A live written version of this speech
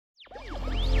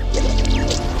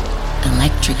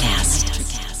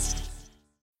NutraCast.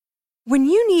 When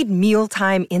you need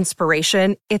mealtime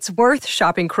inspiration, it's worth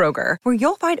shopping Kroger, where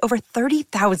you'll find over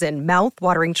 30,000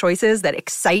 mouth-watering choices that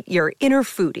excite your inner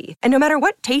foodie. And no matter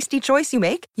what tasty choice you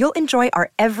make, you'll enjoy our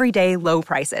everyday low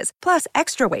prices, plus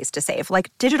extra ways to save,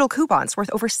 like digital coupons worth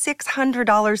over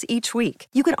 $600 each week.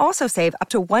 You can also save up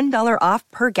to $1 off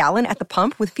per gallon at the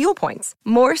pump with fuel points.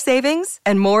 More savings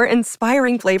and more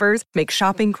inspiring flavors make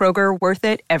shopping Kroger worth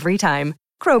it every time.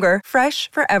 Kroger, fresh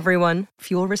for everyone.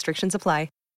 Fuel restrictions apply.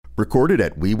 Recorded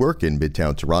at WeWork in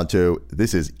Midtown Toronto,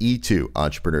 this is E2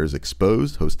 Entrepreneurs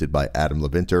Exposed, hosted by Adam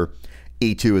Levinter.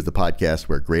 E2 is the podcast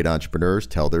where great entrepreneurs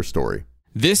tell their story.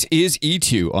 This is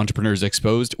E2 Entrepreneurs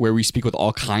Exposed, where we speak with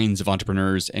all kinds of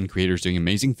entrepreneurs and creators doing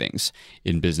amazing things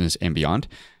in business and beyond.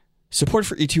 Support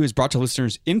for E2 is brought to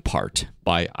listeners in part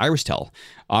by Iristel,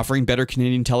 offering better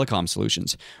Canadian telecom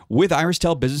solutions. With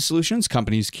Iristel Business Solutions,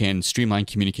 companies can streamline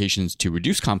communications to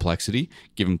reduce complexity,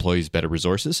 give employees better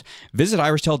resources. Visit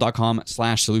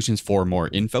iristel.com/solutions for more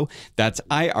info. That's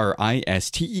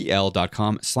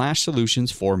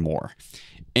iristel.com/solutions for more.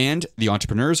 And the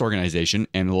Entrepreneurs Organization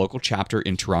and the local chapter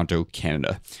in Toronto,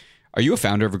 Canada. Are you a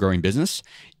founder of a growing business?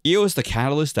 EO is the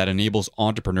catalyst that enables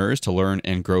entrepreneurs to learn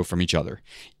and grow from each other.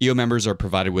 EO members are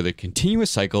provided with a continuous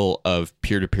cycle of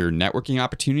peer-to-peer networking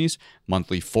opportunities,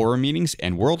 monthly forum meetings,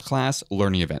 and world-class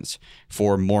learning events.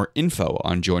 For more info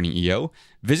on joining EO,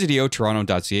 visit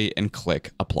eotoronto.ca and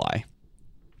click apply.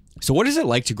 So what is it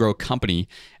like to grow a company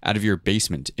out of your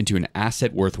basement into an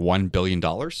asset worth $1 billion?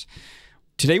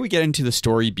 Today we get into the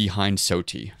story behind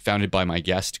Soti, founded by my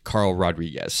guest, Carl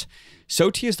Rodriguez.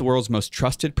 Soti is the world's most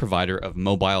trusted provider of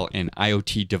mobile and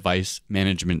IoT device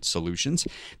management solutions.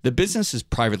 The business is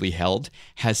privately held,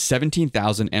 has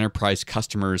 17,000 enterprise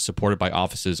customers supported by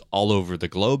offices all over the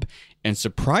globe, and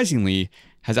surprisingly,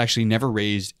 has actually never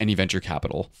raised any venture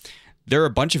capital. There are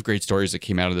a bunch of great stories that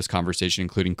came out of this conversation,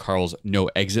 including Carl's no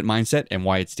exit mindset and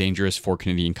why it's dangerous for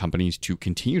Canadian companies to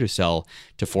continue to sell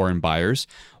to foreign buyers,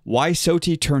 why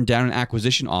Soti turned down an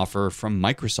acquisition offer from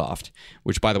Microsoft,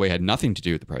 which, by the way, had nothing to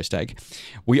do with the price tag.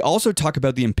 We also talk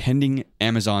about the impending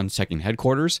Amazon second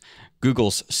headquarters,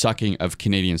 Google's sucking of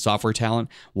Canadian software talent,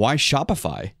 why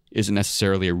Shopify isn't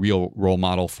necessarily a real role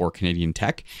model for Canadian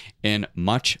tech, and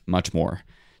much, much more.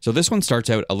 So this one starts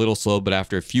out a little slow, but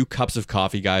after a few cups of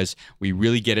coffee, guys, we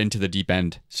really get into the deep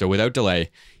end. So without delay,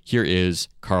 here is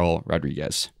Carl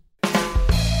Rodriguez.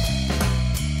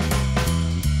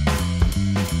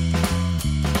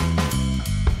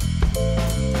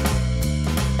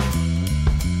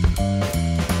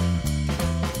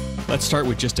 Let's start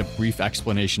with just a brief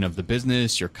explanation of the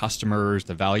business, your customers,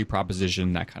 the value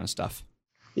proposition, that kind of stuff.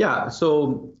 Yeah,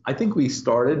 so I think we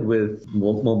started with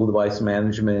mobile device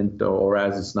management, or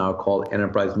as it's now called,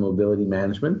 enterprise mobility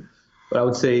management. But I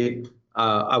would say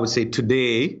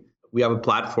today we have a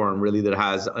platform really that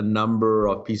has a number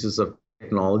of pieces of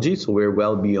technology. So we're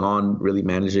well beyond really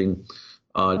managing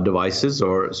devices,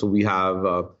 so we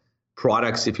have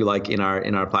products, if you like, in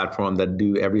our platform that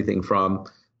do everything from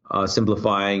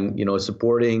simplifying,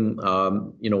 supporting,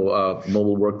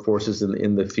 mobile workforces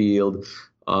in the field.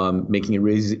 Making it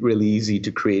really easy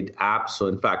to create apps. So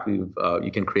in fact, you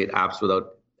can create apps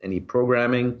without any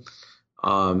programming.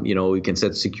 You can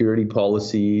set security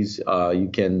policies. You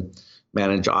can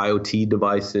manage IoT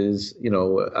devices.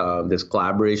 There's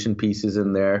collaboration pieces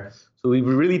in there. So we've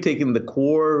really taken the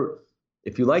core,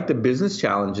 if you like, the business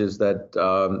challenges that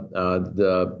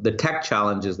the tech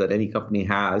challenges that any company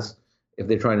has if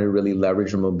they're trying to really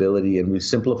leverage mobility, and we've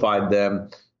simplified them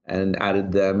and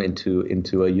added them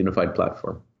into a unified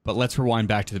platform. But let's rewind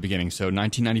back to the beginning. So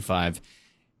 1995,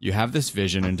 you have this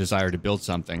vision and desire to build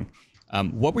something.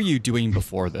 What were you doing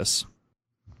before this?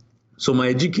 So my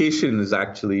education is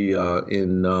actually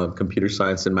in computer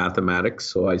science and mathematics.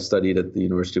 So I studied at the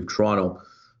University of Toronto.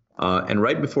 And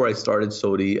right before I started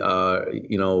Soti,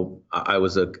 I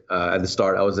was at the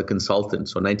start, I was a consultant.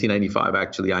 So in 1995,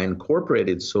 actually, I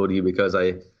incorporated Soti because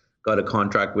I got a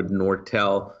contract with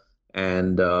Nortel.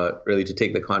 And really, to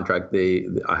take the contract, I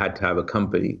had to have a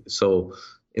company. So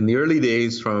in the early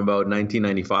days, from about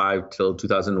 1995 till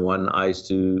 2001, I used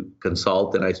to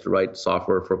consult and I used to write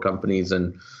software for companies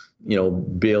and,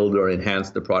 build or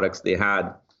enhance the products they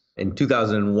had. In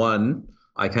 2001,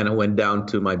 I kind of went down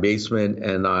to my basement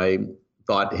and I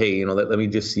thought, hey, let me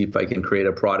just see if I can create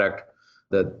a product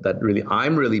that really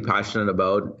I'm really passionate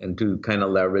about, and to kind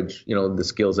of leverage, the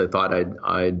skills I thought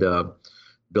I'd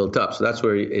built up. So that's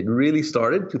where it really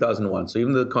started, 2001. So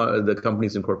even the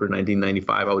company's incorporated in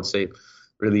 1995, I would say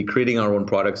really creating our own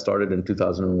product started in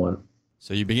 2001.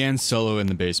 So you began solo in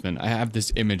the basement. I have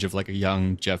this image of like a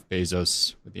young Jeff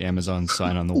Bezos with the Amazon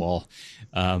sign on the wall.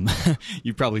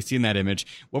 You've probably seen that image.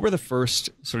 What were the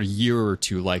first sort of year or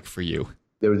two like for you?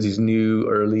 There was these new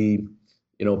early,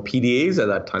 PDAs at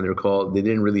that time. They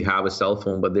didn't really have a cell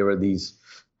phone, but there were these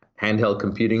handheld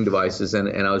computing devices, and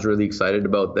I was really excited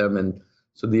about them. And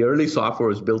so the early software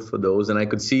was built for those, and I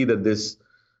could see that this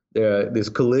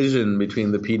collision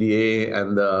between the PDA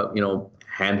and the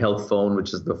handheld phone,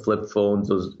 which is the flip phones,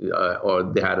 those or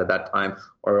they had at that time,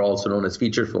 or also known as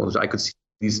feature phones. I could see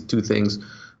these two things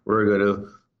were going to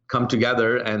come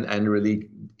together and really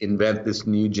invent this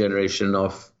new generation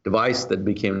of device that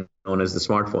became known as the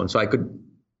smartphone. So I could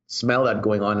smell that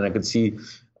going on, and I could see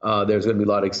there's going to be a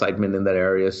lot of excitement in that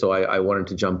area. So I wanted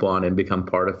to jump on and become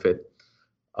part of it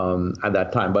at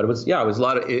that time. But it was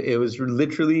it was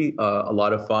literally a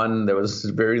lot of fun. There was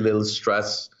very little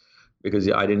stress because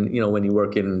I didn't, when you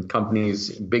work in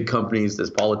companies, big companies, there's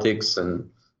politics and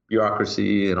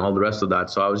bureaucracy and all the rest of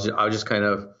that. So I was just kind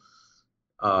of,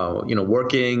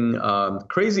 working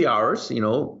crazy hours,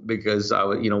 because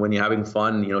when you're having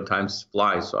fun, time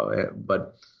flies. So,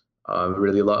 but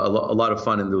really a lot of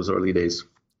fun in those early days.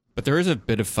 But there is a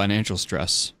bit of financial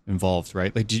stress involved,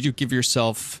 right? Like, did you give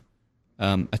yourself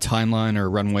a timeline or a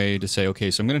runway to say, okay,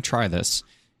 so I'm going to try this,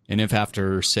 and if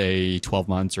after, say, 12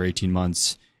 months or 18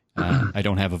 months, I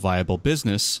don't have a viable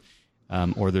business,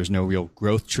 or there's no real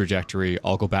growth trajectory,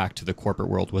 I'll go back to the corporate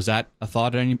world. Was that a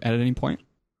thought at any point?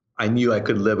 I knew I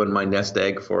could live on my nest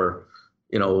egg for,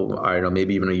 I don't know,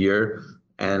 maybe even a year.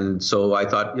 And so I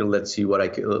thought, let's see what I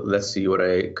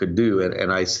could do.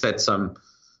 And I set some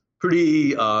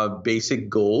pretty basic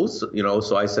goals,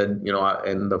 so I said,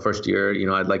 in the first year,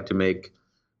 I'd like to make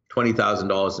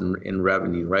 $20,000 in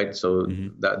revenue, right? So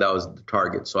that was the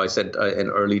target. So I set an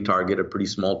early target, a pretty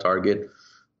small target,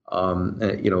 so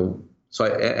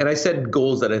I set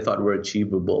goals that I thought were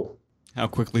achievable. How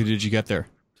quickly did you get there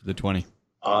to the 20?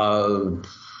 About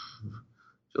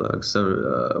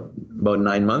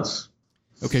 9 months.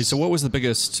 Okay, so what was the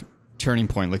biggest turning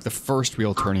point, like the first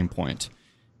real turning point?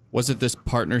 Was it this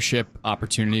partnership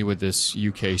opportunity with this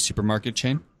UK supermarket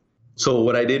chain? So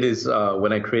what I did is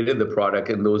when I created the product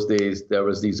in those days, there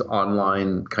was these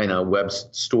online kind of web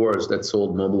stores that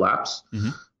sold mobile apps.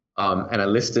 And I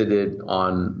listed it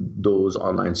on those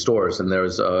online stores. And there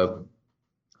was, at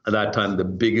that time, the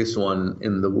biggest one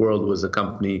in the world was a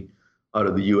company out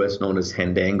of the US known as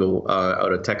Hendango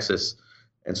out of Texas.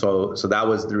 And so that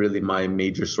was really my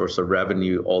major source of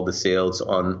revenue, all the sales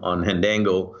on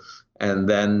Hendango. And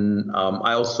then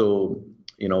I also,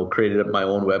 created up my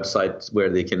own website where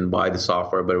they can buy the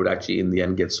software, but it would actually in the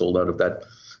end get sold out of that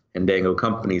Hendango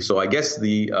company. So I guess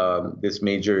this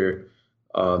major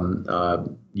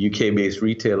UK-based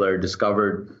retailer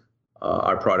discovered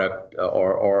our product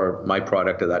or my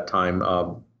product at that time,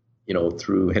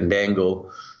 through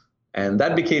Hendango, and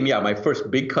that became my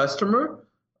first big customer.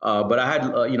 But I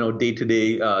had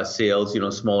day-to-day sales,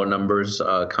 smaller numbers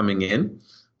coming in,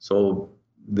 so.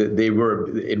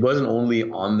 It wasn't only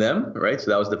on them, right? So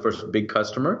that was the first big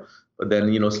customer. But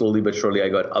then, slowly but surely, I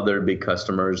got other big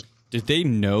customers. Did they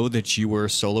know that you were a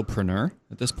solopreneur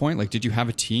at this point? Like, did you have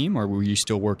a team, or were you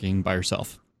still working by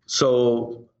yourself?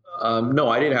 So, no,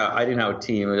 I didn't have a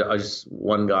team. I was just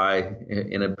one guy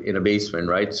in a basement,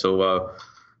 right? So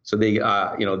they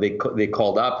they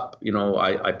called up.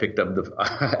 I picked up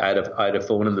I had a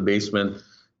phone in the basement.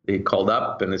 They called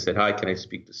up and they said, "Hi, can I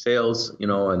speak to sales?"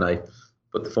 And I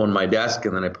put the phone on my desk,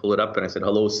 and then I pull it up and I said,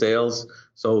 "Hello, sales."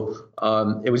 So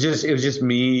it was just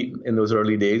me in those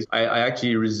early days. I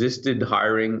actually resisted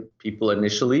hiring people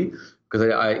initially because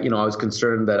I was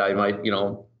concerned that I might,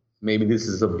 maybe this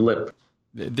is a blip.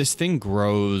 This thing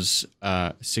grows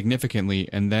significantly,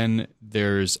 and then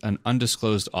there's an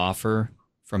undisclosed offer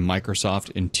from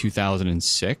Microsoft in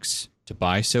 2006 to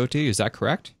buy Soti. Is that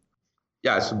correct?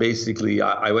 Yeah. So basically,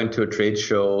 I went to a trade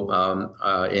show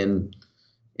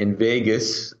in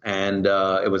Vegas, and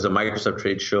it was a Microsoft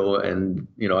trade show, and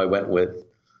I went with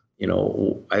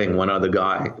I think one other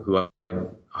guy who I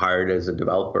hired as a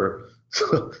developer.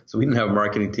 So we didn't have a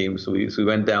marketing team, so we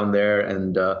went down there,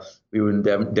 and we were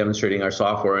demonstrating our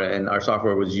software, and our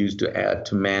software was used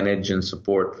to manage and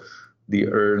support the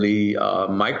early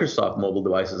Microsoft mobile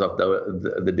devices of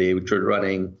the day, which were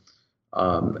running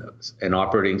an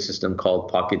operating system called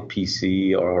Pocket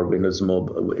PC or Windows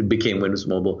Mobile. It became Windows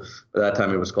Mobile. At that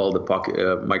time, it was called the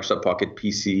Microsoft Pocket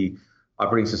PC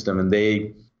operating system. And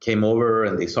they came over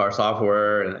and they saw our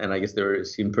software, and I guess they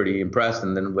seemed pretty impressed.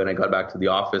 And then when I got back to the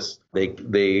office, I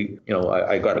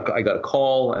got a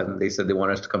call, and they said they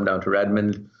wanted us to come down to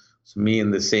Redmond. So me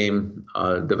and the same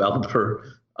developer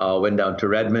went down to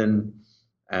Redmond.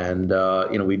 And,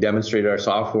 we demonstrated our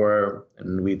software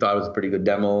and we thought it was a pretty good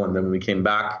demo. And then when we came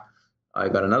back, I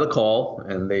got another call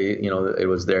and it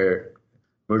was their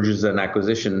mergers and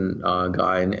acquisition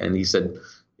guy. And he said,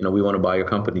 we want to buy your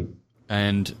company.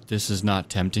 And this is not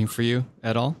tempting for you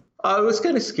at all? It was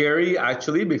kind of scary,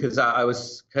 actually, because I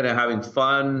was kind of having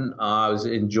fun. I was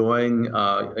enjoying,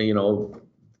 the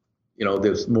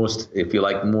most, if you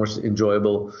like, most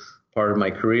enjoyable part of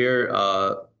my career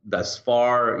thus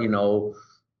far. It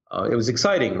was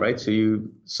exciting, right?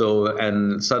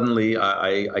 And suddenly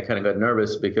I kind of got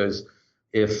nervous because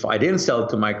if I didn't sell it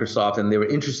to Microsoft and they were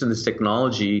interested in this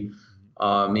technology,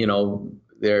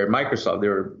 they're Microsoft,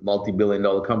 they're a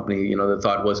multi-billion-dollar company. The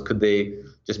thought was, could they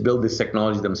just build this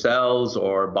technology themselves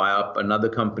or buy up another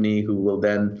company who will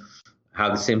then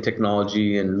have the same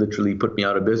technology and literally put me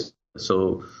out of business?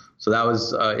 So that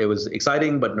was it was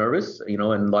exciting but nervous, and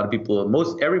a lot of people,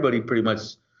 everybody pretty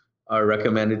much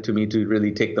recommended to me to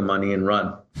really take the money and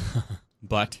run.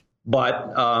 But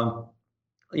I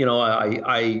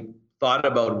thought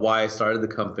about why I started the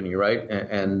company, right?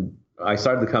 And I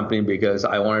started the company because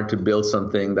I wanted to build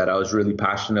something that I was really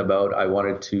passionate about. I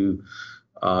wanted to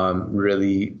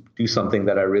really do something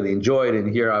that I really enjoyed.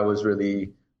 And here I was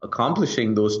really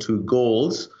accomplishing those two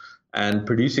goals and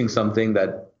producing something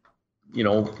that,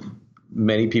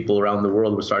 many people around the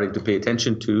world were starting to pay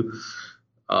attention to.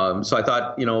 So I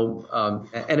thought,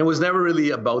 and it was never really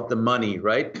about the money,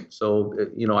 right? So,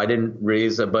 I didn't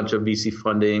raise a bunch of VC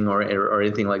funding or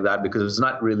anything like that because it was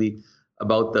not really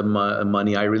about the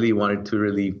money. I really wanted to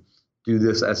really do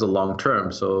this as a long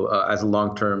term. So as a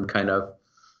long term kind of,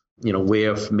 way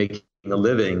of making a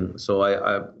living. So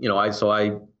I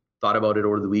thought about it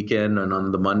over the weekend, and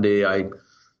on the Monday I,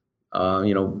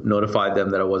 notified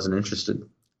them that I wasn't interested.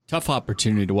 Tough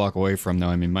opportunity to walk away from, though.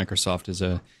 I mean, Microsoft is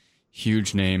a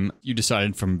huge name. You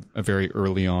decided from a very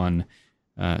early on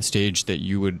stage that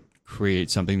you would create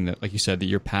something that, like you said, that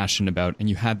you're passionate about, and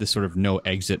you had this sort of no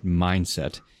exit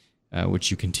mindset,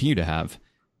 which you continue to have.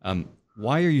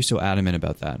 Why are you so adamant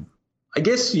about that? I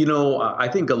guess, I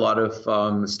think a lot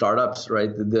of startups,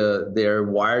 right, they're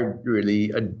wired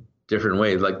really a different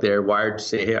way. Like they're wired to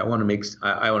say, hey, I want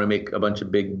to make a bunch of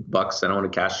big bucks and I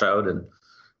want to cash out and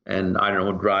I don't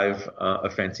know, drive a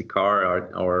fancy car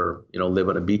or live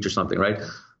on a beach or something, right?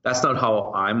 That's not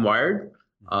how I'm wired.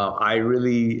 I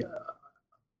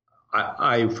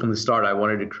from the start, I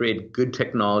wanted to create good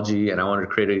technology and I wanted to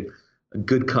create a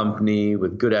good company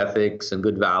with good ethics and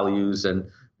good values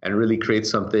and really create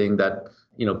something that,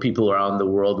 people around the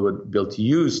world would be able to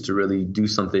use to really do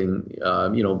something,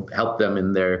 help them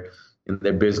in their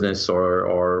business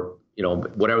or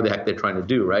whatever the heck they're trying to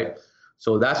do, right?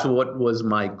 So that's what was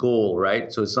my goal,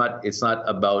 right? So it's not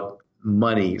about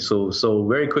money. So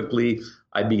very quickly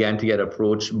I began to get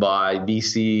approached by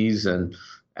VCs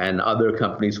and other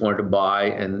companies wanted to buy,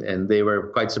 and they were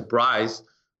quite surprised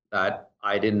that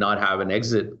I did not have an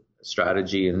exit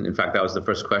strategy. And in fact, that was the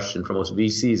first question from most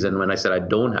VCs. And when I said I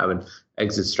don't have an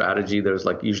exit strategy, there's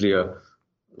usually a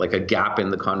gap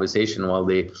in the conversation while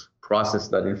they process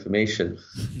that information.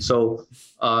 So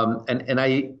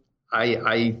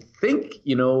I think,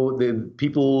 the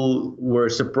people were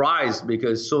surprised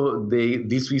because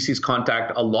these VCs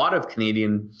contact a lot of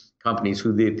Canadian companies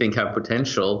who they think have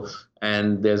potential.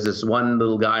 And there's this one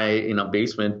little guy in a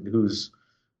basement who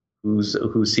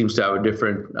seems to have a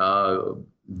different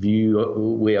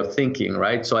way of thinking,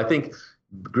 right? So I think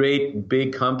great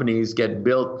big companies get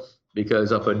built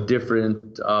because of a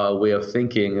different way of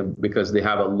thinking, because they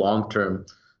have a long-term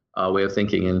way of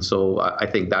thinking. And so I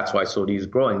think that's why Sodi is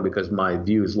growing, because my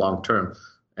view is long-term.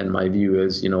 And my view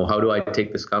is, how do I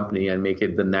take this company and make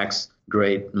it the next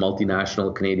great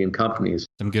multinational Canadian companies?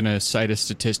 I'm going to cite a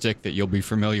statistic that you'll be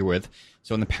familiar with.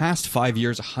 So in the past 5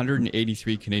 years,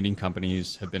 183 Canadian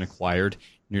companies have been acquired,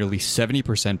 nearly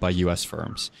 70% by U.S.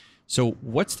 firms. So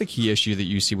what's the key issue that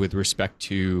you see with respect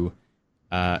to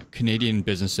Canadian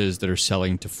businesses that are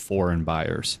selling to foreign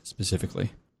buyers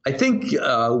specifically? I think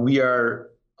we are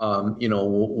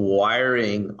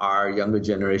wiring our younger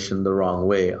generation the wrong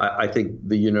way. I think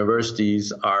the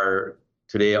universities are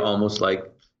today almost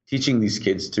like teaching these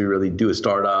kids to really do a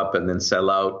startup and then sell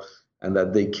out, and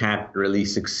that they can't really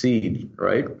succeed,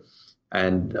 right?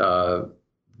 And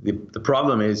the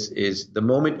problem is the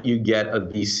moment you get a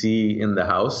VC in the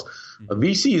house, a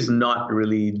VC is not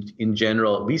really, in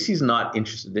general, VC is not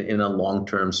interested in a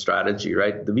long-term strategy,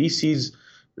 right? The VC's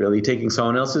really taking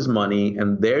someone else's money,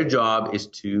 and their job is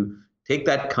to take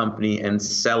that company and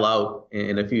sell out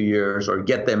in a few years or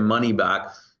get their money back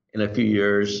in a few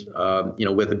years,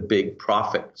 with a big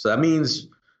profit. So that means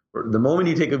the moment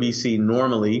you take a VC,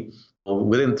 normally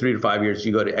within 3 to 5 years,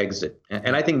 you got to exit.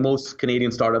 And I think most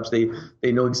Canadian startups,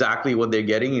 they know exactly what they're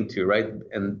getting into, right?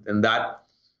 And that,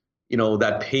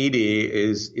 that payday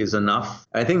is enough.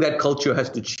 I think that culture has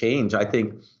to change. I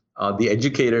think the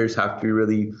educators have to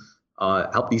really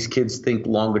help these kids think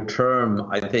longer term.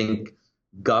 I think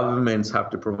governments have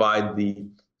to provide the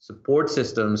support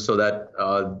systems so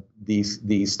that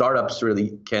these startups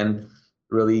really can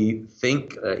really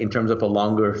think in terms of a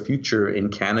longer future in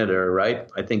Canada, right?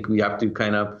 I think we have to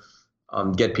kind of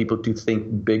get people to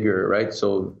think bigger, right?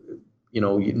 So,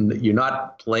 you're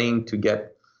not playing to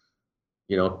get,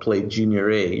 play junior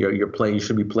A. You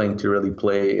should be playing to really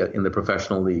play in the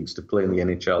professional leagues, to play in the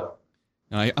NHL.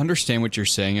 Now, I understand what you're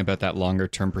saying about that longer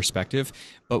term perspective,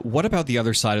 but what about the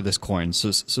other side of this coin?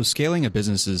 So scaling a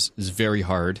business is very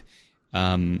hard.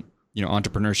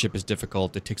 Entrepreneurship is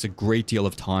difficult. It takes a great deal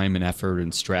of time and effort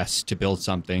and stress to build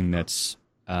something that's,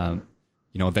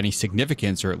 of any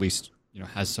significance, or at least,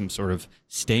 has some sort of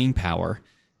staying power.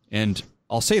 And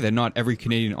I'll say that not every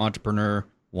Canadian entrepreneur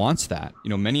wants that.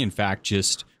 Many, in fact,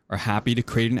 just are happy to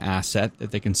create an asset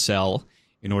that they can sell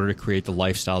in order to create the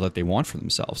lifestyle that they want for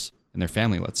themselves and their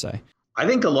family, let's say. I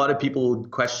think a lot of people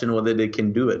question whether they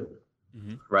can do it,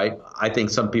 right? I think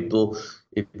some people,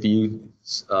 if you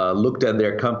looked at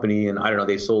their company and, I don't know,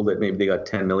 they sold it, maybe they got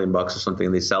 $10 million or something,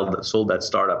 and they sold that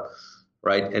startup,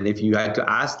 right? And if you had to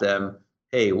ask them,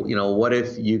 hey, what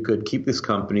if you could keep this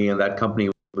company and that company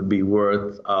would be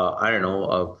worth,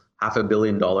 $500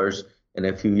 million in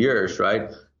a few years, right?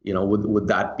 Would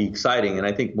that be exciting? And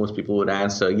I think most people would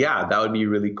answer, yeah, that would be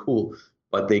really cool.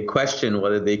 But they question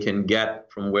whether they can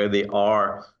get from where they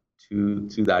are to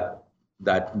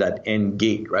that end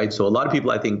gate, right? So a lot of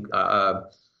people, I think,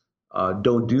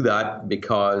 don't do that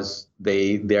because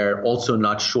they're also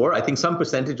not sure. I think some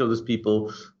percentage of those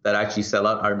people that actually sell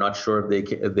out are not sure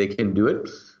if they can do it.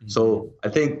 Mm-hmm. So I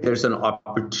think there's an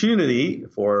opportunity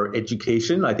for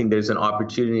education. I think there's an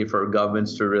opportunity for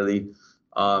governments to really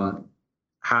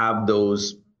have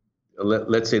those,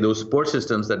 let's say, those support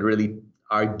systems that really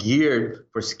are geared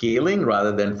for scaling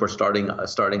rather than for starting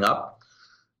up.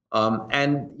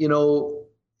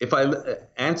 If I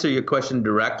answer your question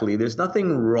directly, there's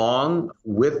nothing wrong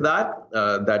with that.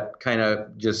 That kind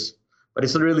of but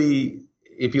it's really,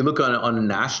 if you look on a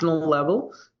national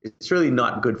level, it's really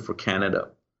not good for Canada,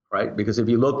 right? Because if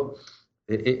you look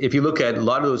at a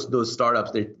lot of those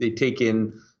startups, they take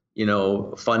in,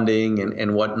 funding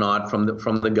and whatnot from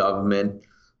the government.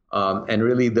 And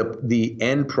really the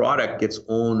end product gets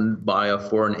owned by a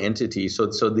foreign entity. So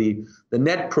the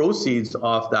net proceeds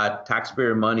of that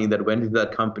taxpayer money that went into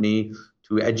that company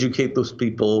to educate those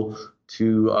people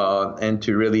and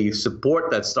to really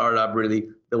support that startup, really,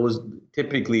 there was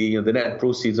typically, the net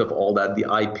proceeds of all that, the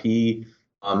IP,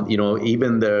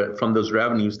 even from those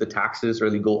revenues, the taxes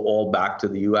really go all back to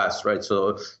the U.S., right?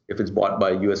 So if it's bought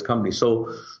by a U.S. company.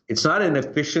 So it's not an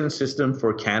efficient system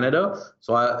for Canada.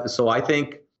 So I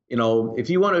think, if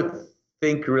you want to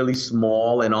think really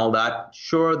small and all that,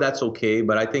 sure, that's okay.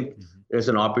 But I think there's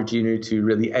an opportunity to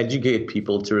really educate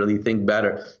people to really think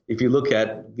better. If you look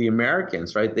at the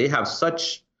Americans, right, they have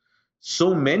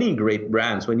so many great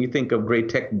brands. When you think of great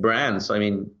tech brands, I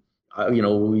mean,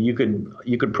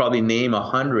 you could probably name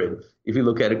 100. If you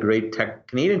look at a great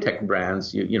Canadian tech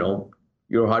brands,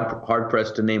 you're hard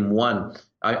pressed to name one.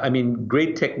 I mean,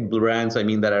 great tech brands,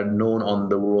 that are known on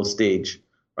the world stage.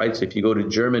 Right. So if you go to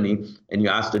Germany and you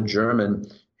ask a German,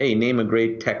 hey, name a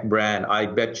great tech brand, I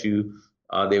bet you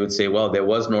they would say, well, there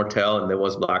was Nortel and there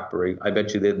was BlackBerry. I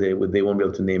bet you they won't be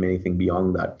able to name anything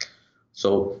beyond that.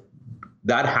 So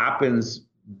that happens.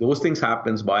 Those things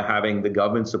happens by having the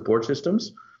government support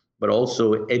systems, but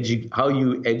also how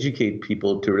you educate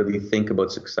people to really think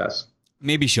about success.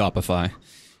 Maybe Shopify.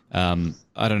 I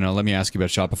don't know. Let me ask you about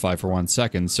Shopify for 1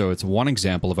 second. So it's one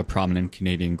example of a prominent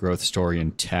Canadian growth story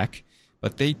in tech.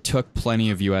 But they took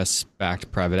plenty of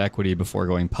U.S.-backed private equity before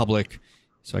going public,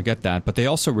 so I get that. But they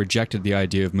also rejected the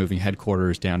idea of moving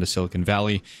headquarters down to Silicon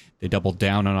Valley. They doubled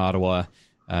down on Ottawa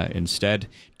instead.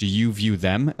 Do you view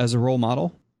them as a role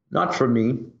model? Not for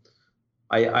me.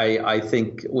 I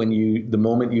think the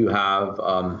moment you have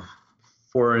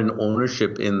foreign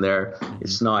ownership in there,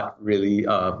 it's not really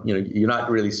you're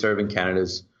not really serving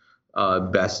Canada's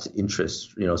best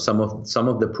interests. Some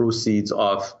of the proceeds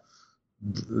are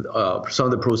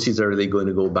really going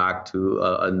to go back to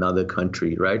another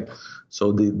country, right?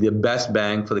 So the best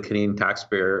bang for the Canadian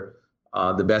taxpayer,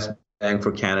 the best bang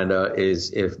for Canada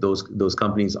is if those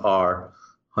companies are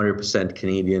 100%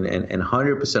 Canadian and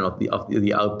 100% of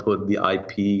the output, the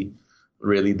IP,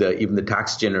 really even the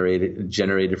tax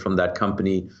generated from that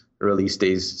company really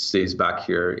stays back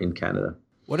here in Canada.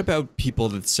 What about people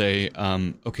that say,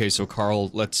 okay, so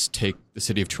Carl, let's take the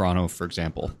city of Toronto, for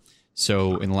example.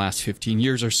 So in the last 15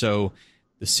 years or so,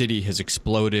 the city has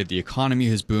exploded, the economy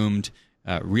has boomed,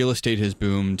 real estate has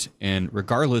boomed, and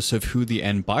regardless of who the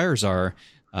end buyers are,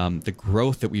 the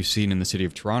growth that we've seen in the city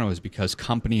of Toronto is because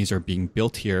companies are being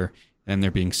built here and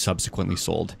they're being subsequently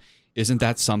sold. Isn't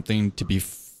that something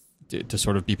to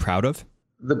sort of be proud of?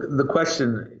 The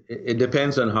question, it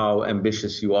depends on how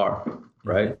ambitious you are,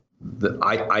 right?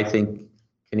 I think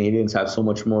Canadians have so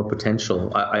much more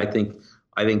potential. I think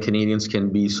Canadians can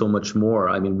be so much more.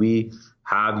 I mean, we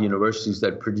have universities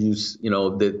that produce,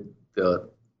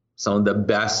 some of the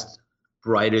best,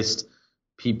 brightest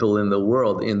people in the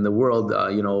world.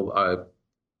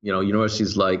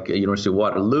 Universities like University of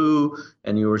Waterloo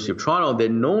and University of Toronto, they're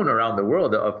known around the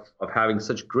world of having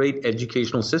such great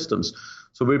educational systems.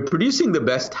 So we're producing the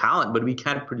best talent, but we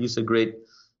can't produce a great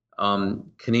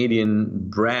Canadian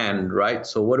brand, right?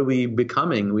 So what are we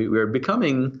becoming? We're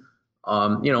becoming,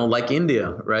 like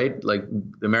India, right? Like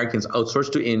the Americans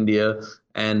outsource to India,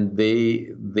 and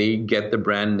they get the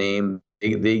brand name,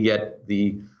 they get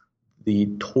the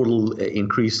total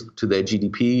increase to their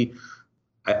GDP.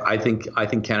 I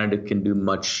think Canada can do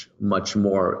much, much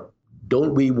more.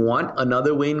 Don't we want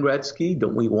another Wayne Gretzky?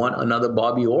 Don't we want another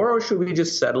Bobby Orr? Or should we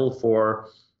just settle for,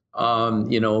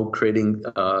 creating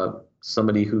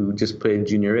somebody who just played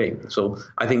Junior A? So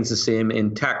I think it's the same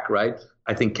in tech, right?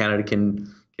 I think Canada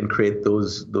can create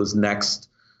those next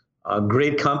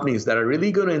great companies that are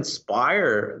really going to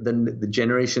inspire the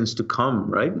generations to come,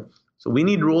 right? So we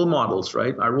need role models,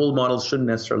 right? Our role models shouldn't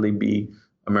necessarily be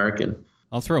American.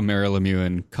 I'll throw Mario Lemieux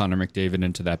and Connor McDavid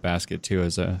into that basket too,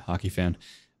 as a hockey fan.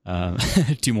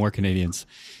 Two more Canadians.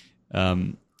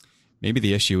 Maybe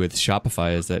the issue with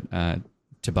Shopify is that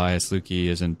Tobias Lütke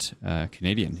isn't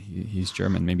Canadian. He's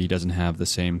German. Maybe he doesn't have the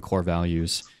same core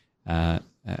values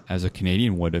as a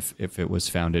Canadian would if it was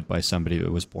founded by somebody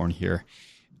that was born here.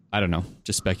 I don't know,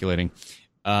 just speculating.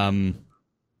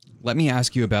 Let me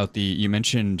ask you about you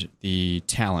mentioned the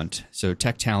talent. So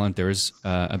tech talent, there's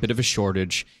a bit of a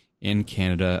shortage in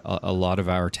Canada. A lot of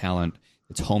our talent,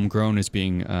 it's homegrown, is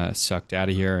being sucked out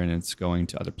of here and it's going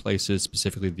to other places,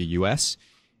 specifically the US.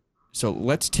 So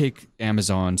let's take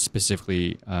Amazon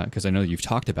specifically, because I know you've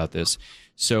talked about this.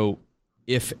 So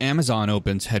if Amazon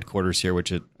opens headquarters here,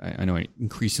 which I know it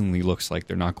increasingly looks like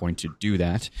they're not going to do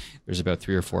that, there's about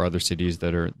 3 or 4 other cities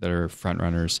that are front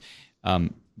runners.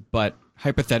 But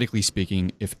hypothetically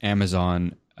speaking, if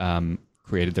Amazon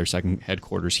created their second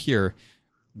headquarters here,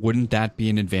 wouldn't that be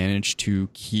an advantage to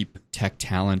keep tech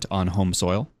talent on home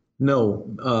soil? No.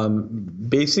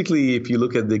 Basically, if you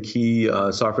look at the key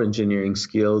software engineering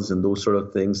skills and those sort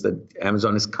of things that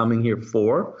Amazon is coming here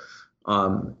for,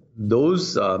 that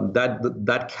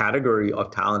category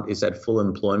of talent is at full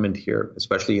employment here,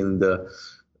 especially in the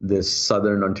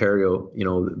Southern Ontario.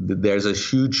 There's a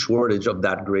huge shortage of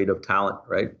that grade of talent,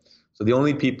 right? So the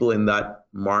only people in that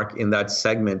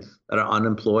segment that are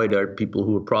unemployed are people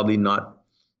who are probably not,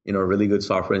 really good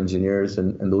software engineers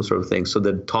and those sort of things. So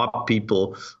the top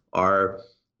people are,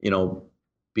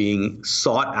 being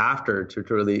sought after to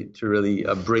really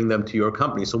bring them to your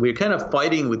company. So we're kind of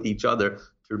fighting with each other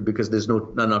because there's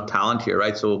not enough talent here,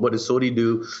 right? So what does SOTI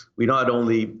do? We not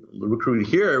only recruit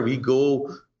here, we go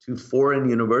to foreign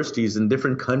universities in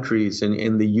different countries,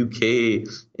 in the UK,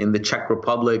 in the Czech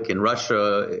Republic, in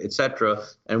Russia, etc.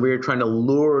 And we're trying to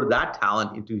lure that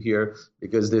talent into here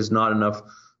because there's not enough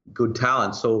good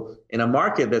talent. So in a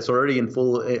market that's already in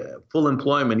full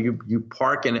employment, you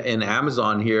park in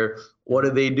Amazon here. What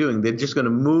are they doing? They're just going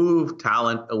to move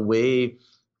talent away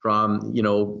from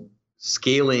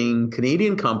scaling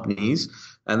Canadian companies,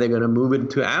 and they're going to move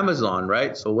it to Amazon,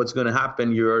 right? So what's going to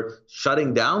happen? You're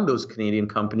shutting down those Canadian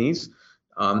companies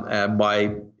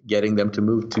by getting them to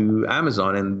move to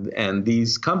Amazon, and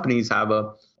these companies have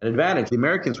an advantage. The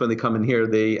Americans, when they come in here,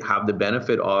 they have the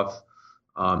benefit of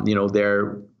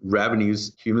their revenues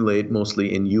accumulate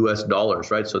mostly in US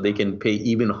dollars, right? So they can pay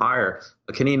even higher.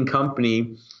 A Canadian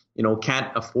company,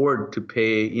 can't afford to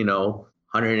pay,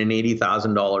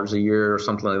 $180,000 a year or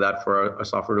something like that for a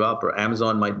software developer.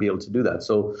 Amazon might be able to do that.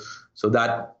 So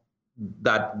that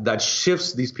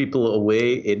shifts these people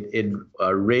away. It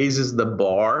raises the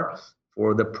bar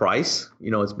for the price.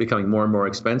 It's becoming more and more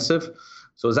expensive.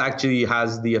 So it actually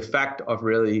has the effect of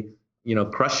really,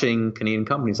 crushing Canadian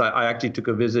companies. I actually took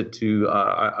a visit to,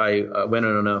 I went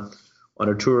on a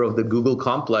tour of the Google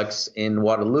complex in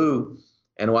Waterloo.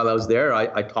 And while I was there,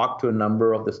 I talked to a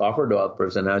number of the software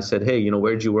developers and I said, hey,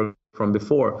 where did you work from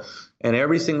before? And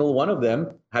every single one of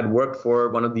them had worked for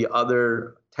one of the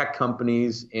other tech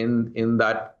companies in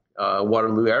that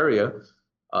Waterloo area.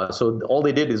 So all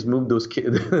they did is move those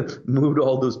moved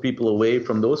all those people away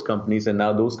from those companies, and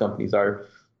now those companies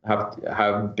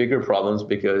have bigger problems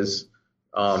because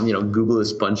Google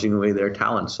is punching away their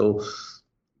talent. So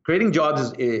creating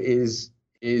jobs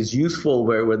is useful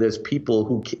where there's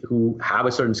people who have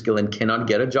a certain skill and cannot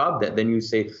get a job. Then you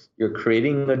say you're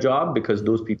creating a job because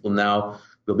those people now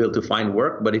will be able to find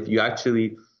work. But if you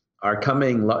actually are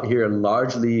coming here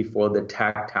largely for the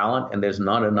tech talent and there's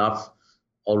not enough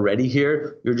already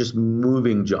here, you're just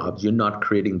moving jobs. You're not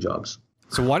creating jobs.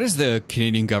 So why does the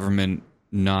Canadian government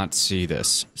not see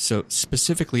this? So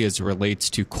specifically as it relates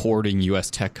to courting U.S.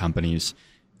 tech companies,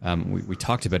 we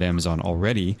talked about Amazon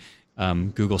already.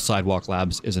 Google Sidewalk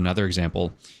Labs is another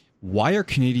example. Why are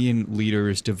Canadian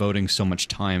leaders devoting so much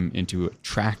time into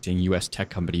attracting U.S. tech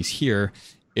companies here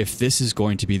if this is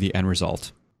going to be the end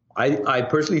result? I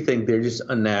personally think they're just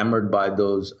enamored by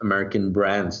those American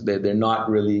brands. They're not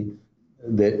really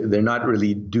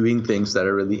doing things that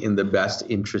are really in the best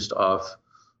interest of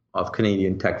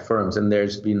Canadian tech firms. And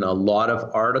there's been a lot of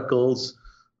articles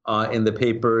in the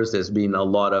papers. There's been a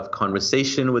lot of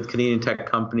conversation with Canadian tech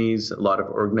companies. There's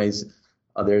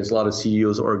a lot of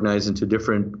CEOs organized into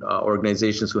different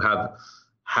organizations who have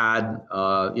had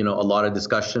a lot of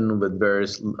discussion with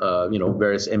various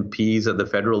MPs at the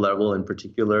federal level in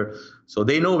particular. So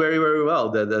they know very, very well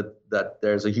that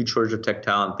there's a huge shortage of tech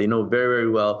talent. They know very, very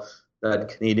well that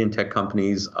Canadian tech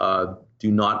companies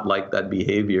do not like that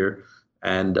behavior.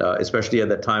 And especially at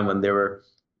that time when they were,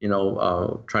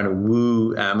 trying to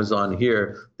woo Amazon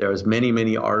here, there was many,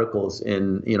 many articles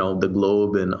in, the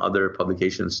Globe and other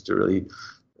publications to really,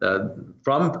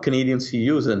 from Canadian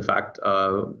CEOs, in fact,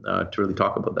 to really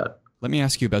talk about that. Let me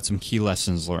ask you about some key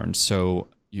lessons learned. So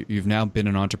you've now been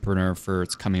an entrepreneur for,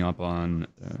 it's coming up on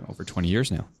over 20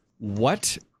 years now.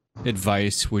 What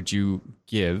advice would you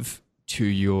give to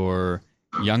your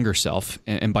younger self?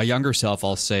 And by younger self,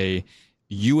 I'll say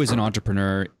you as an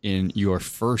entrepreneur in your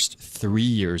first 3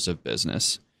 years of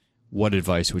business. What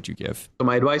advice would you give? So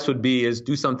my advice would be is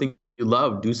do something you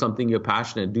love, do something you're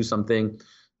passionate, do something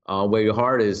where your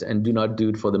heart is, and do not do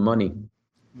it for the money.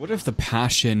 What if the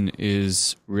passion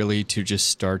is really to just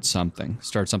start a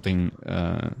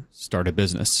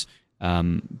business,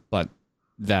 but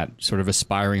that sort of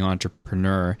aspiring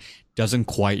entrepreneur doesn't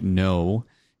quite know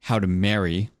how to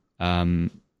marry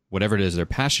whatever it is they're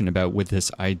passionate about with this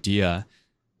idea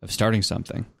of starting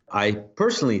something? I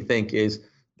personally think is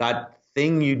that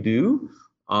thing you do,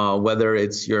 whether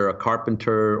you're a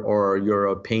carpenter or you're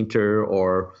a painter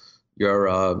or you're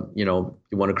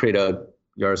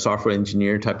you're a software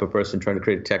engineer type of person trying to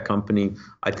create a tech company.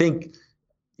 I think,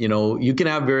 you can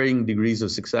have varying degrees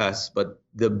of success, but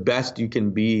the best you can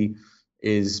be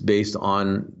is based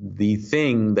on the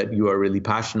thing that you are really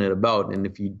passionate about. And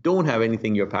if you don't have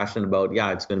anything you're passionate about,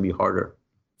 it's going to be harder.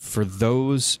 For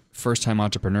those first-time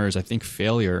entrepreneurs, I think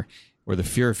failure or the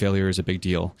fear of failure is a big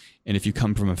deal. And if you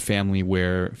come from a family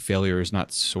where failure is not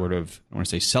I don't want to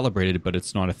say celebrated, but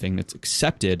it's not a thing that's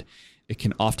accepted, it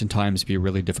can oftentimes be a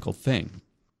really difficult thing.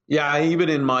 Yeah, even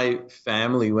in my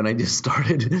family, when I just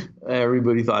started,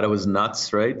 everybody thought I was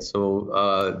nuts, right?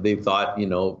 So they thought,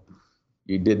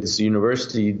 you did this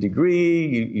university degree,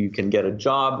 you can get a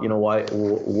job.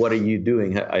 What are you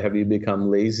doing? Have you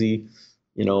become lazy?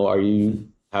 Are you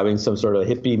having some sort of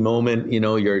hippie moment?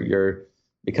 You're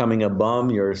becoming a bum.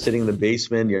 You're sitting in the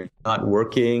basement. You're not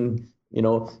working.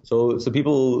 So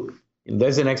people,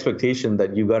 there's an expectation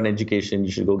that you've got an education,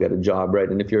 you should go get a job, right?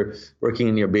 And if you're working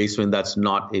in your basement, that's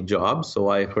not a job. So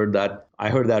I heard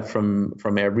that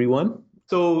from everyone.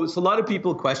 So a lot of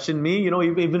people questioned me,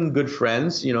 even good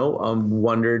friends,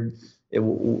 wondered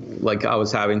like I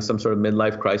was having some sort of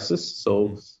midlife crisis.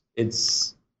 So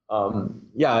it's, and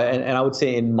I would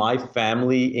say in my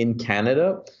family in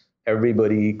Canada,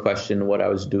 everybody questioned what I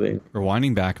was doing.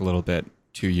 Rewinding back a little bit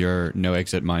to your no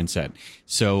exit mindset.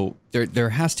 So there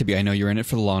has to be, I know you're in it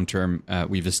for the long term.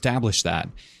 We've established that,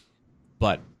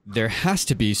 but there has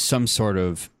to be some sort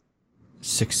of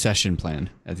succession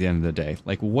plan at the end of the day.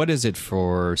 Like, what is it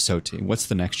for Soti? What's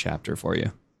the next chapter for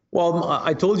you? Well,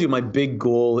 I told you my big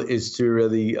goal is to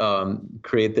really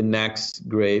create the next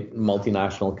great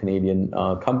multinational Canadian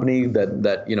company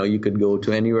that you could go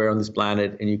to anywhere on this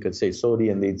planet and you could say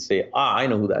Soti and they'd say, I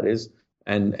know who that is.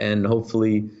 And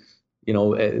hopefully,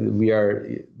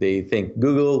 they think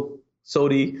Google,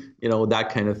 Soti, that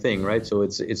kind of thing, right? So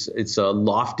it's a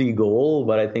lofty goal,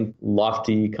 but I think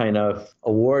lofty kind of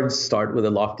awards start with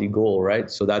a lofty goal,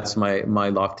 right? So that's my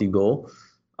lofty goal.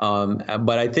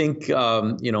 But I think,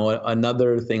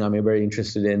 another thing I'm very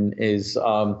interested in is,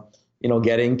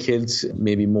 getting kids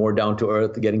maybe more down to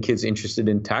earth, getting kids interested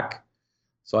in tech.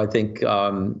 So I think,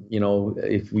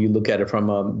 if we look at it from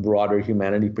a broader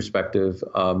humanity perspective,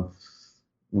 as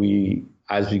we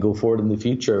go forward in the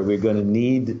future, we're going to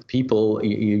need people,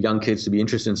 young kids, to be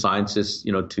interested in sciences,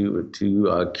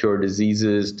 to cure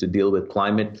diseases, to deal with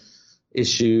climate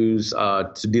issues,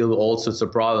 to deal with all sorts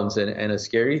of problems. And a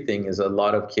scary thing is a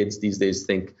lot of kids these days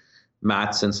think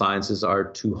maths and sciences are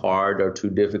too hard or too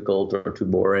difficult or too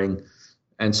boring.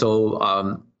 And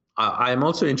so I'm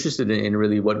also interested in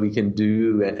really what we can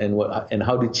do and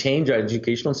how to change our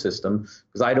educational system,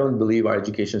 because I don't believe our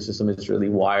education system is really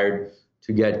wired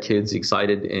to get kids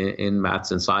excited in maths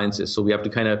and sciences. So we have to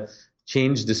kind of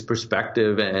change this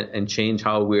perspective and change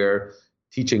how we're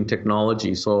teaching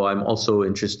technology. So I'm also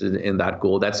interested in that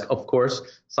goal. That's, of course,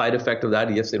 side effect of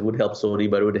that. Yes, it would help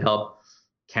Sony, but it would help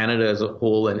Canada as a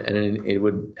whole, and it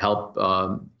would help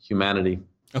humanity.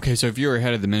 Okay, so if you were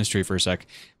head of the ministry for a sec,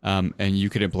 and you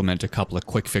could implement a couple of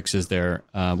quick fixes there,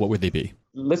 what would they be?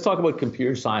 Let's talk about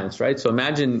computer science, right? So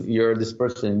imagine you're this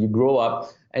person, you grow up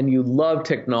and you love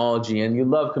technology and you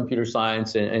love computer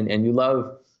science and you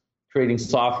love creating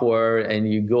software, and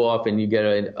you go up and you get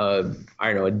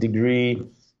a degree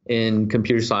in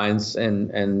computer science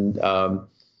and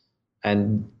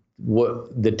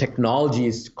what the technology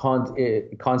is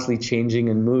constantly changing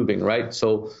and moving, right?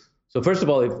 So first of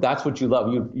all, if that's what you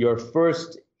love, your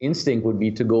first instinct would be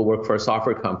to go work for a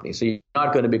software company. So you're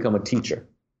not going to become a teacher,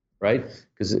 right?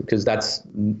 Because that's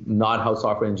not how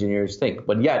software engineers think.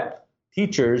 But yet,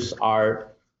 teachers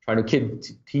are trying to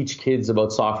teach kids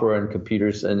about software and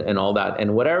computers and all that.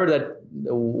 And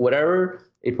whatever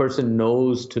a person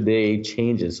knows today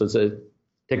changes. So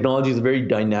technology is a very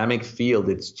dynamic field.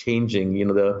 It's changing.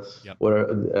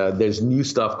 There's new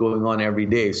stuff going on every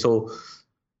day. So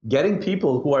getting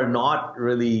people who are not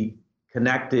really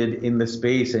connected in the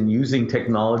space and using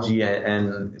technology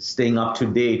and staying up to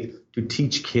date to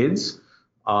teach kids,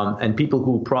 and people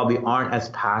who probably aren't as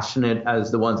passionate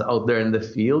as the ones out there in the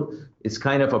field, is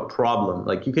kind of a problem.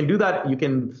 Like, you can do that. You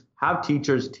can have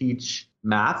teachers teach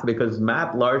math, because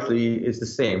math largely is the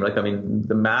same. Like, I mean,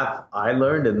 the math I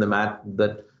learned and the math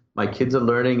that my kids are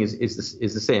learning is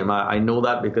the same. I know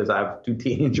that because I have 2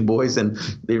 teenage boys and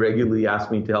they regularly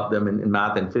ask me to help them in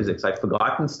math and physics. I've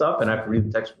forgotten stuff and I have to read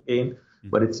the textbook again,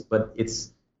 but it's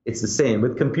the same.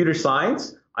 With computer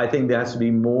science, I think there has to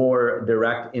be more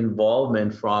direct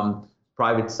involvement from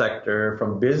private sector,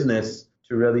 from business,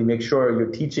 to really make sure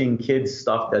you're teaching kids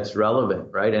stuff that's relevant,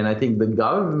 right? And I think the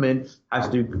government has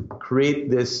to create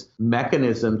this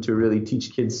mechanism to really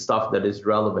teach kids stuff that is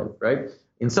relevant, right?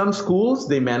 In some schools,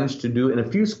 in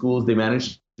a few schools, they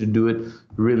managed to do it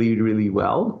really, really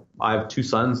well. I have 2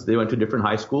 sons. They went to different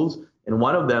high schools. In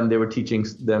one of them, they were teaching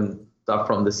them stuff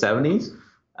from the 70s.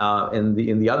 And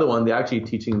in the other one, they're actually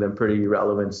teaching them pretty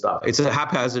relevant stuff. It's a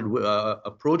haphazard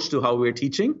approach to how we're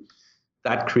teaching.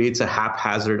 That creates a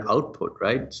haphazard output,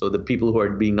 right? So the people who are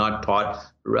being not taught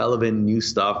relevant new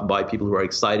stuff by people who are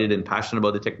excited and passionate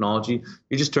about the technology,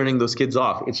 you're just turning those kids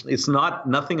off. It's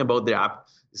nothing about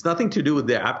it's nothing to do with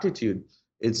their aptitude.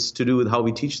 It's to do with how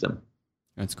we teach them.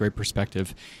 That's great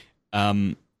perspective.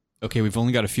 Okay, we've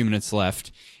only got a few minutes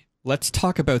left. Let's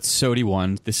talk about SOTI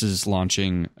One. This is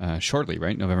launching shortly,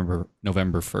 right? November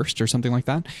 1st or something like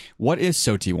that. What is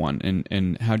SOTI One,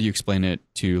 and how do you explain it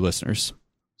to listeners?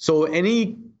 So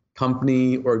any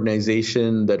company,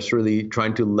 organization that's really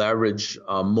trying to leverage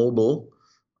mobile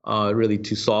really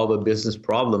to solve a business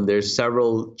problem, there's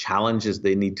several challenges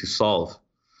they need to solve,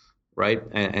 right?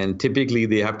 And typically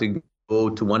they have to go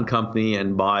to one company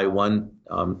and buy one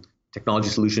technology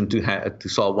solution to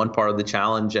solve one part of the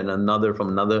challenge, and another from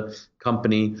another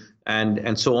company,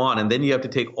 and so on. And then you have to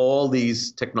take all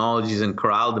these technologies and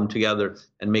corral them together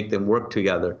and make them work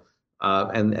together.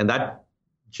 And that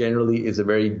generally is a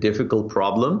very difficult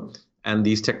problem. And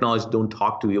these technologies don't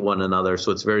talk to one another,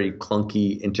 so it's very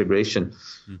clunky integration.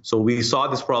 So we saw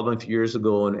this problem a few years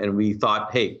ago, and we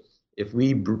thought, hey, if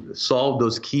we solve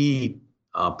those key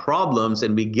problems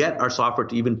and we get our software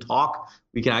to even talk,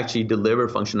 we can actually deliver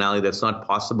functionality that's not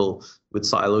possible with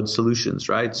siloed solutions,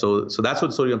 right? So that's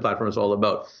what SOTI One platform is all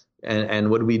about. And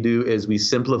what we do is we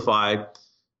simplify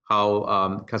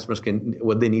how customers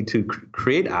what they need to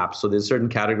create apps. So there's a certain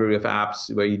category of apps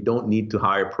where you don't need to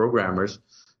hire programmers.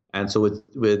 And so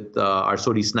with our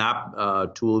SOTI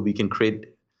Snap tool, we can create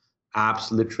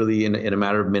apps literally in a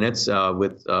matter of minutes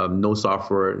with no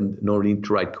software, no need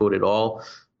to write code at all.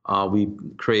 We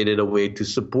created a way to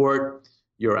support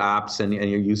your apps and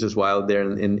your users while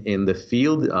they're in the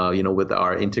field, with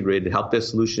our integrated help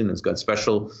desk solution. It's got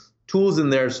special tools in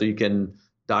there so you can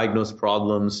diagnose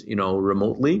problems,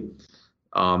 remotely.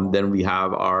 Then we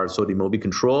have our SOTI Mobi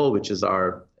Control, which is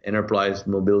our enterprise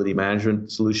mobility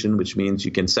management solution, which means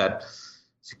you can set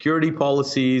security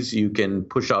policies, you can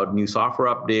push out new software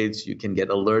updates, you can get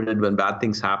alerted when bad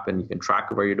things happen, you can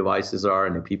track where your devices are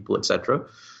and your people, etc.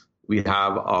 We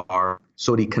have our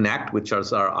SOTI Connect, which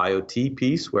is our IoT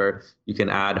piece, where you can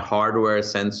add hardware,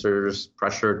 sensors,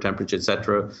 pressure, temperature,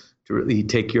 etc., to really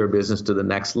take your business to the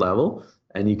next level.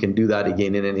 And you can do that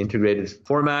again in an integrated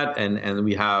format. And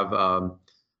we have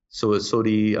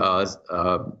SOTI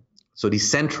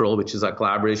Central, which is our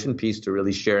collaboration piece to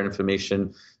really share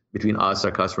information between us,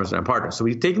 our customers, and our partners. So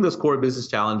we've taken those core business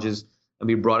challenges and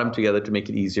we brought them together to make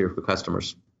it easier for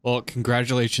customers. Well,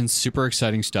 congratulations. Super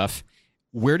exciting stuff.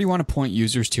 Where do you want to point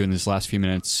users to in this last few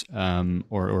minutes,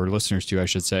 or listeners to, I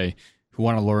should say, who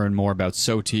want to learn more about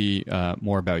SOTI,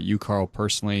 more about you, Carl,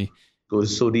 personally? Go to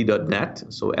soti.net,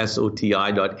 so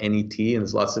SOTI.net, and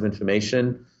there's lots of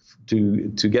information.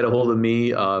 To get a hold of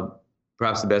me,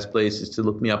 perhaps the best place is to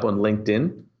look me up on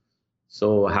LinkedIn.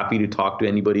 So happy to talk to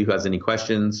anybody who has any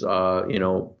questions,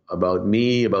 about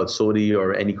me, about SOTI,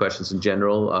 or any questions in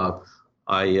general.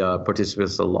 I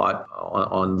participate a lot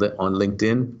on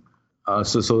LinkedIn.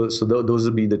 So those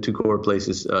would be the two core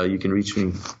places you can reach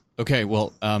me. Okay,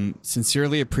 well,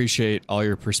 sincerely appreciate all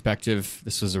your perspective.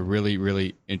 This was a really,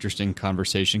 really interesting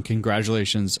conversation.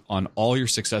 Congratulations on all your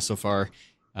success so far.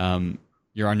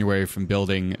 You're on your way from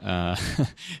building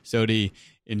SOTI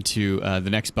into the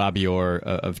next Bobby Orr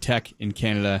of tech in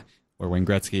Canada, or Wayne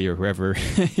Gretzky, or whoever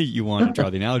you want to draw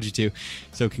the analogy to.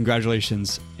 So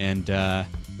congratulations, and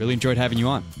really enjoyed having you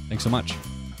on. Thanks so much.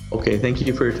 Okay, thank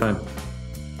you for your time.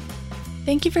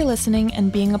 Thank you for listening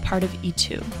and being a part of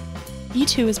E2.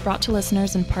 E2 is brought to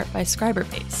listeners in part by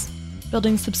Scriberbase,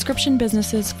 building subscription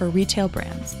businesses for retail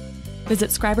brands.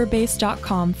 Visit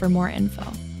scriberbase.com for more info.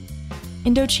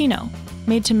 Indochino,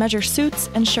 made to measure suits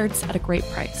and shirts at a great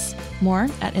price. More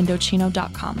at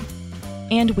Indochino.com.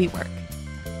 And WeWork.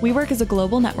 WeWork is a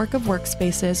global network of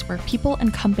workspaces where people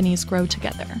and companies grow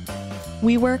together.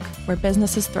 WeWork, where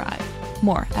businesses thrive.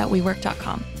 More at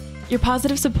WeWork.com. Your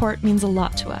positive support means a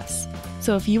lot to us.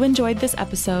 So if you enjoyed this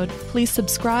episode, please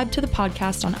subscribe to the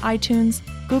podcast on iTunes,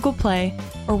 Google Play,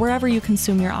 or wherever you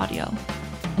consume your audio.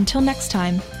 Until next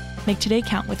time, make today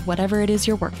count with whatever it is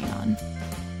you're working on.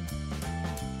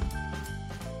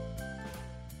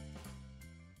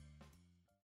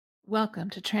 Welcome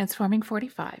to Transforming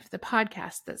 45, the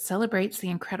podcast that celebrates the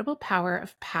incredible power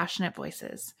of passionate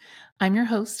voices. I'm your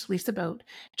host, Lisa Boat.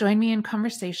 Join me in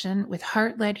conversation with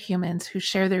heart-led humans who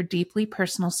share their deeply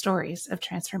personal stories of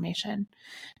transformation.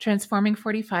 Transforming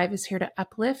 45 is here to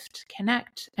uplift,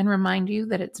 connect, and remind you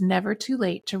that it's never too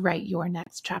late to write your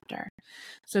next chapter.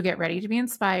 So get ready to be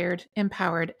inspired,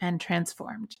 empowered, and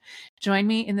transformed. Join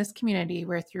me in this community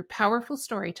where through powerful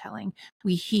storytelling,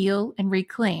 we heal and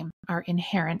reclaim our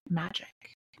inherent magic.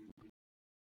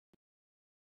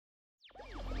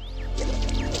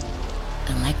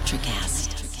 Electricast.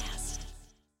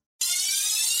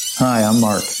 Hi, I'm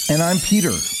Mark. And I'm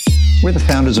Peter. We're the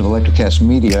founders of Electricast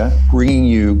Media, bringing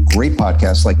you great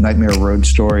podcasts like Nightmare Road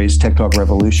Stories, Tech Talk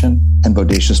Revolution, and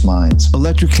Bodacious Minds.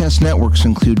 Electricast networks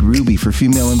include Ruby for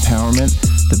female empowerment,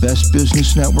 the Best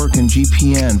Business Network, and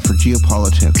GPN for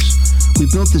geopolitics. We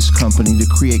built this company to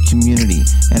create community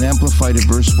and amplify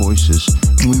diverse voices,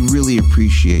 and we really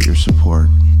appreciate your support.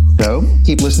 So,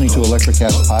 keep listening to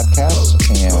Electricast podcasts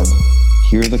and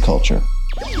hear the culture.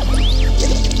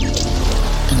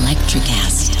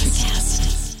 Electricast.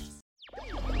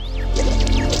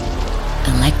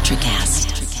 Electricast.